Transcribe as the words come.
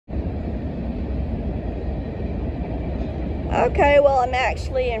Okay, well, I'm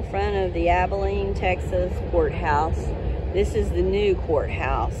actually in front of the Abilene, Texas courthouse. This is the new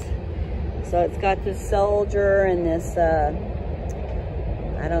courthouse. So it's got this soldier and this,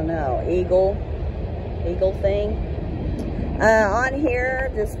 I don't know, eagle thing. On here,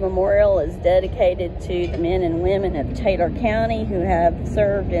 this memorial is dedicated to the men and women of Taylor County who have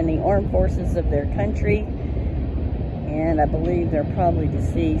served in the armed forces of their country. And I believe they're probably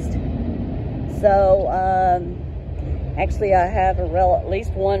deceased. So, actually, I have at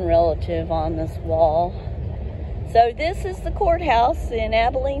least one relative on this wall. So this is the courthouse in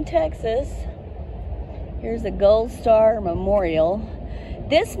Abilene, Texas. Here's a Gold Star Memorial.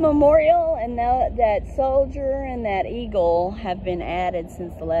 This memorial and that soldier and that eagle have been added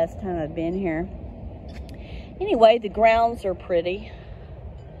since the last time I've been here. Anyway, the grounds are pretty.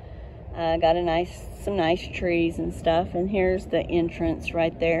 Got some nice trees and stuff. And here's the entrance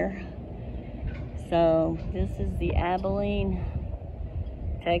right there. So this is the Abilene,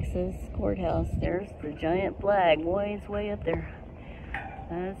 Texas courthouse. There's the giant flag, way up there.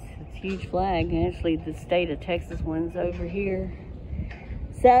 It's a huge flag. Actually, the state of Texas one's over here.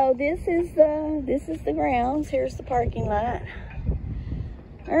 So this is the grounds. Here's the parking lot.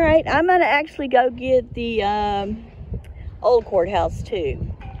 All right, I'm gonna actually go get the old courthouse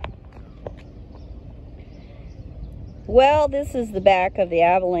too. Well, this is the back of the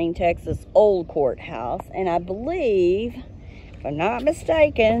Abilene, Texas old courthouse, and I believe, if I'm not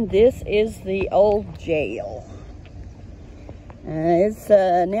mistaken, this is the old jail.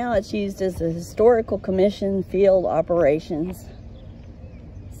 Now it's used as a historical commission field operations.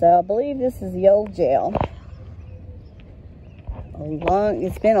 So I believe this is the old jail.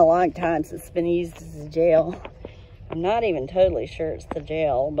 It's been a long time since it's been used as a jail. I'm not even totally sure it's the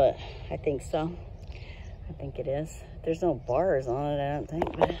jail, but I think so. I think it is. There's no bars on it, I don't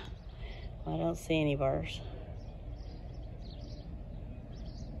think, but I don't see any bars.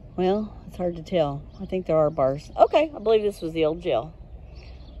 Well, it's hard to tell. I think there are bars. Okay, I believe this was the old jail.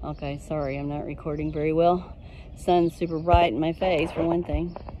 Okay, sorry, I'm not recording very well. Sun's super bright in my face, for one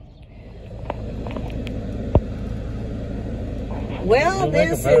thing. Well,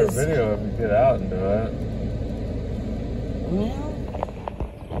 this is... Make a better video if you get out and do it. Well...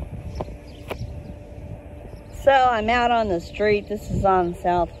 So I'm out on the street. This is on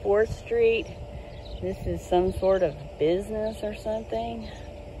South 4th Street. This is some sort of business or something.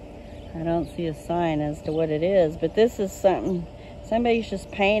 I don't see a sign as to what it is, but this is something somebody's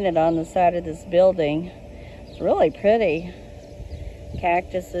just painted on the side of this building. It's really pretty.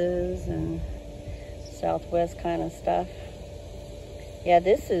 Cactuses and Southwest kind of stuff. Yeah,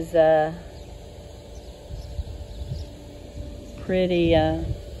 this is pretty,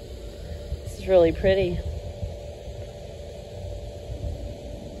 this is really pretty.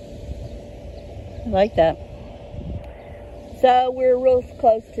 I like that. So we're real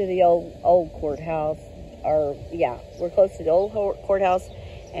close to the old courthouse. Yeah, we're close to the old courthouse,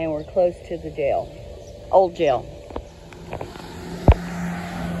 and we're close to the jail, old jail.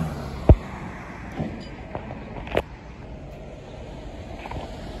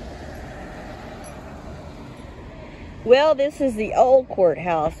 Well, this is the old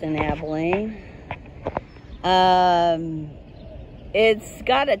courthouse in Abilene. It's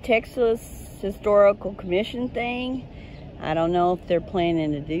got a Texas Historical Commission thing. I don't know if they're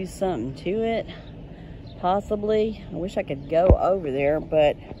planning to do something to it. Possibly. I wish I could go over there,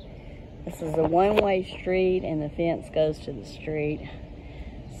 but this is a one-way street and the fence goes to the street,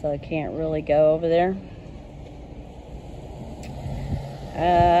 so I can't really go over there.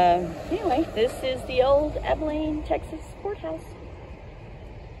 Anyway, this is the old Abilene, Texas courthouse.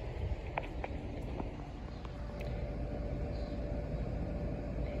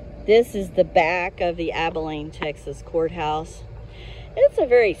 This is the back of the Abilene, Texas courthouse. It's a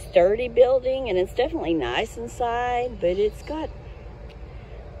very sturdy building, and it's definitely nice inside, but it's not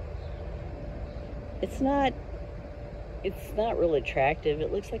really attractive.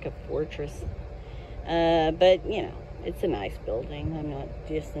 It looks like a fortress. But, you know, it's a nice building. I'm not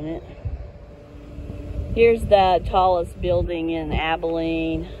dissing it. Here's the tallest building in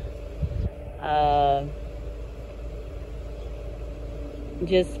Abilene.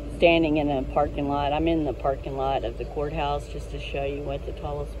 Just standing in a parking lot. I'm in the parking lot of the courthouse just to show you what the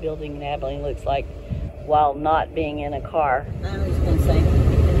tallest building in Abilene looks like while not being in a car. I was going to say.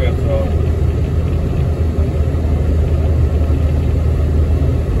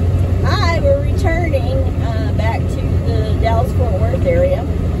 Hi, we're returning back to the Dallas-Fort Worth area.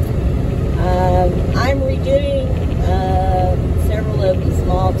 I'm redoing several of the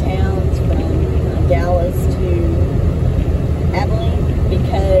small towns from Dallas to Abilene,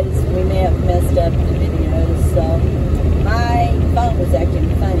 because we may have messed up the videos. So my my phone was acting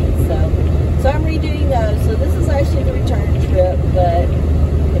funny, so I'm redoing those. So this is actually the return trip, but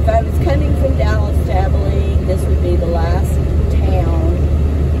if I was coming from Dallas to Abilene, this would be the last town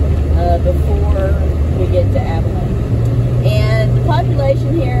before we get to Abilene. And the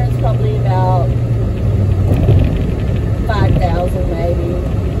population here is probably about 5,000 maybe.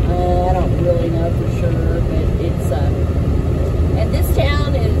 I don't really know for sure, but it's and this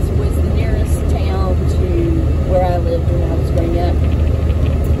town was the nearest town to where I lived when I was growing up,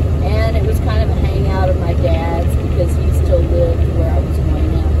 and it was kind of a hangout of my dad's because he still lived where I was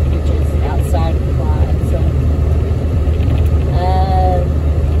growing up, which is outside of Clyde. So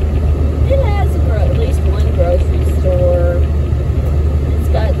it has at least one grocery store. It's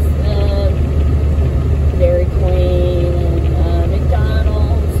got Dairy Queen and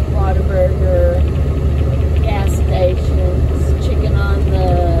McDonald's, Whataburger, gas stations, chicken on the,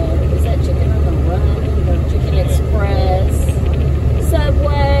 is that chicken on the run? Or Chicken Express,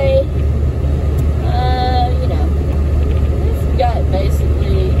 Subway, you know, it's got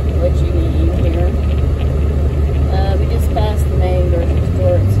basically what you need here. We just passed the main grocery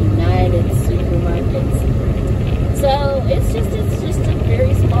store. It's United Supermarkets. So it's just a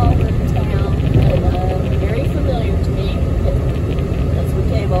very small little town, and very familiar to me because we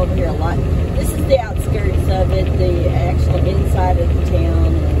came over here a lot. This is the outskirts of it. The actual inside of the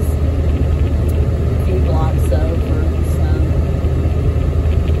town is a few blocks over. So,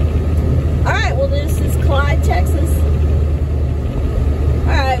 all right. Well, this is Clyde, Texas.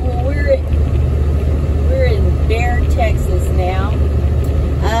 All right. Well, we're in Baird, Texas now.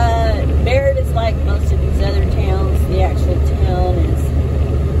 Baird is like most of these other towns. The actual town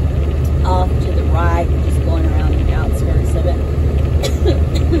is off to the right, just going around the outskirts of it.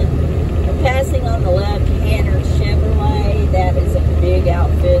 We're passing on the left Herndon Chevrolet. That is a big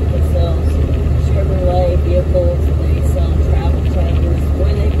outfit that sells Chevrolet vehicles. They sell travel trailers.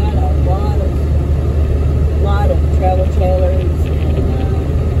 Boy, they've got a lot of travel trailers and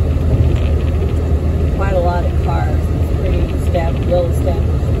quite a lot of cars. It's pretty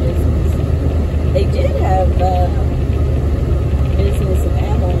well-established business. They did have business in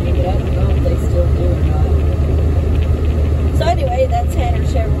Abilene, but I don't know if they still do or not. So anyway, that's Herndon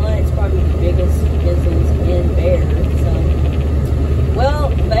Chevrolet. It's probably the biggest business in Baird. So, well,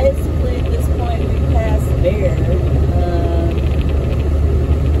 basically at this point we passed Baird.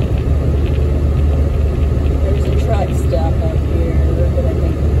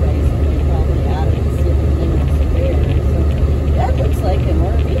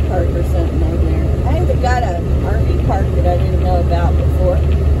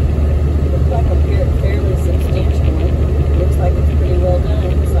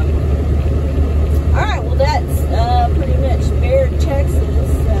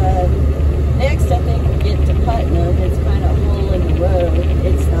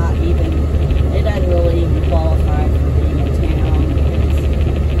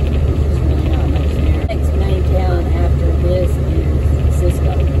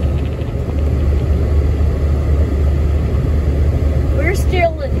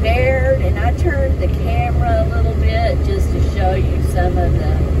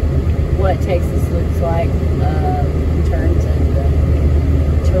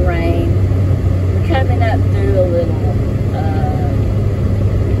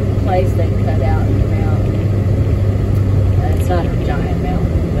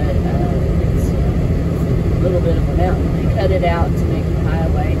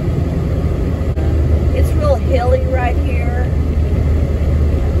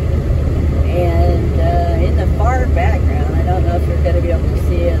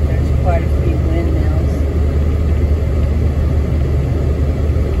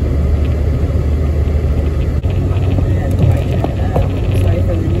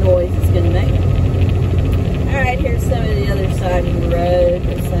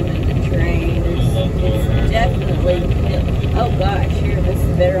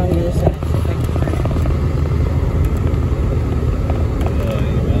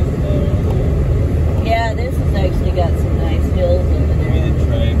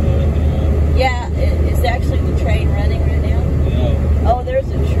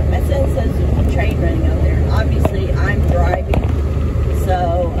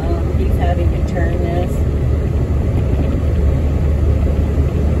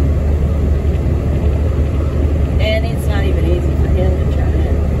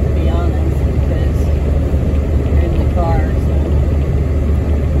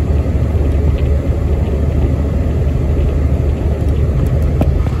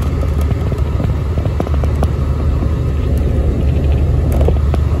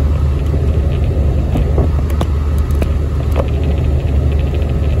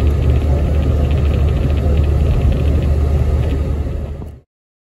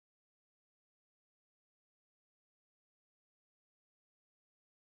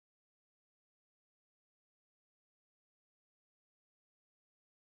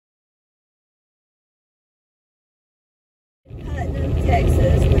 Herndon,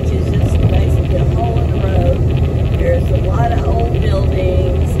 Texas, which is just basically a hole in the road. There's a lot of old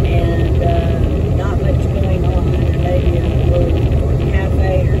buildings and not much going on. There may be a little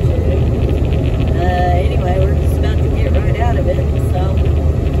cafe or two. Anyway, we're just about to get right out of it. So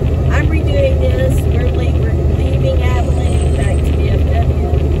I'm redoing this. We're leaving Abilene back to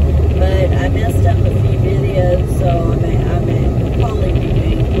DFW, but I messed up a few videos, so I'm probably be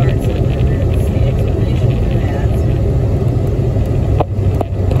doing parts of it. That's the explanation for that.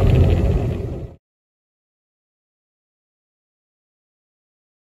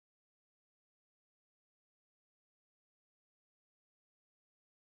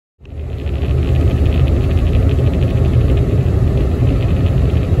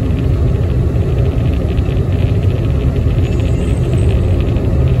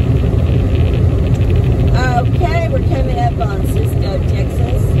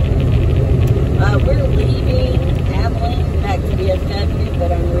 We're leaving Abilene back to DFW,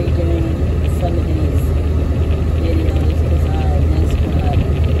 but I'm redoing some of these videos because I messed up.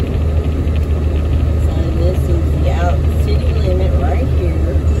 So this is the out city limit right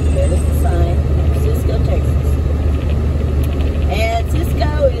here. There's the sign, Cisco, Texas. And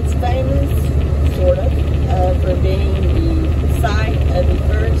Cisco is famous, sort of, for being the site of the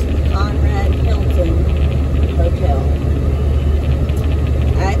first Conrad Hilton Hotel.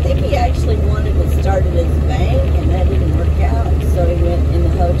 I think he actually wanted to start it as a bank, and that didn't work out, so he went in the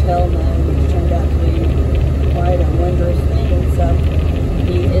hotel mode, which turned out to be quite a wondrous thing. So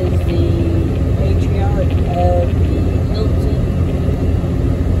he is the patriarch of the Hilton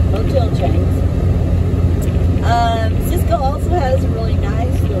hotel chains. Cisco also has a really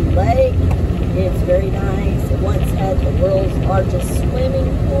nice little lake. It's very nice. It once had the world's largest swimming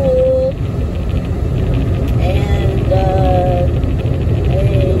pool, and a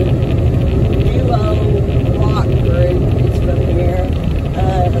duo rock group is from here.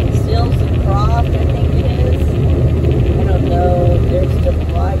 Stills and Croft, I think it is. I don't know if they're still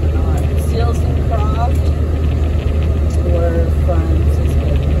alive or not. Stills and Croft were from Cisco,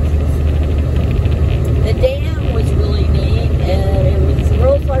 Texas. The dam was really neat, and it was the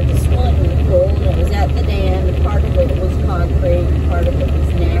world's largest swimming pool, and it was at the dam, and part of it was concrete, and part of it was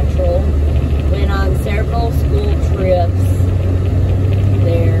natural. Went on several school trips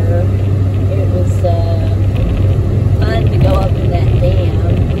there. It was fun to go up in that dam.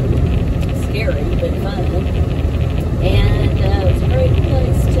 Scary, but fun. And it was a great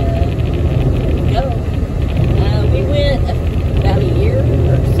place to go. We went about a year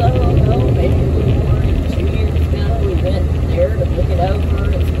or so ago, maybe a little more than 2 years ago. We went there to look it over.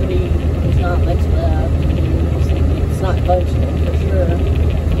 There's not much left. It's not functional for sure.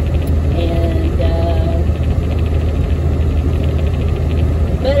 And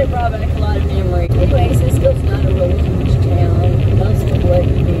but it brought back a lot of memory. Anyway, Cisco's not a really huge town. Most of what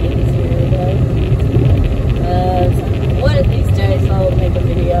you need is here, though. So one of these days I'll make a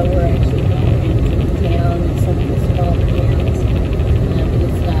video where I actually go into the town and some of the smaller towns. But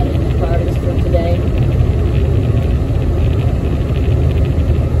it's not in the cards for today.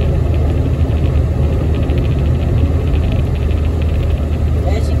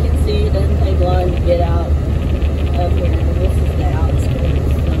 As you can see, it doesn't take long to get out up here. This is the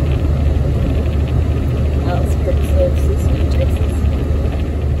outskirts of Cisco, Texas.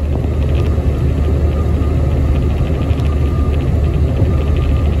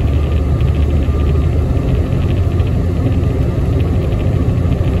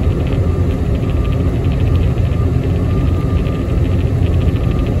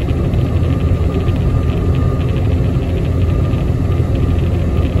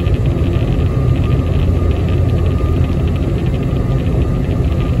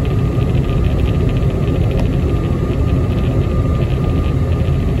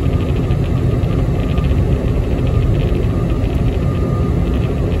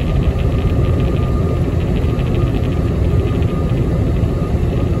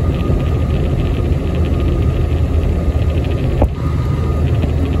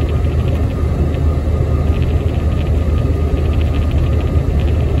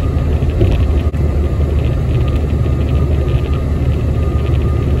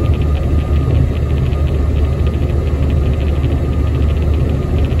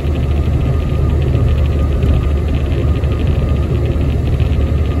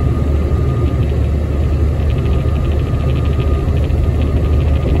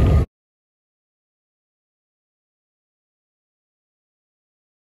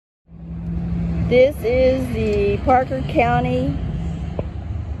 This is the Parker County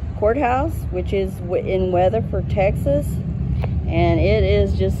Courthouse, which is in Weatherford, Texas. And it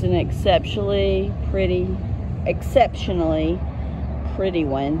is just an exceptionally pretty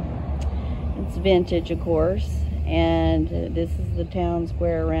one. It's vintage, of course, and this is the town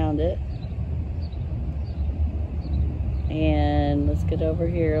square around it. And let's get over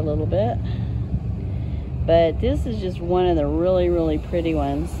here a little bit. But this is just one of the really, really pretty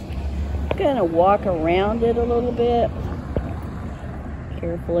ones. I'm gonna walk around it a little bit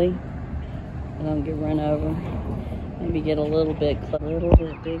carefully. I don't get run over. Maybe get a little bit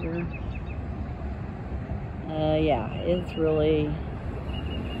bigger. Yeah, it's really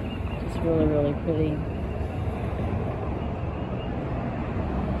pretty.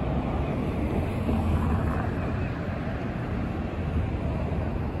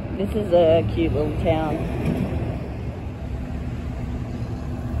 This is a cute little town.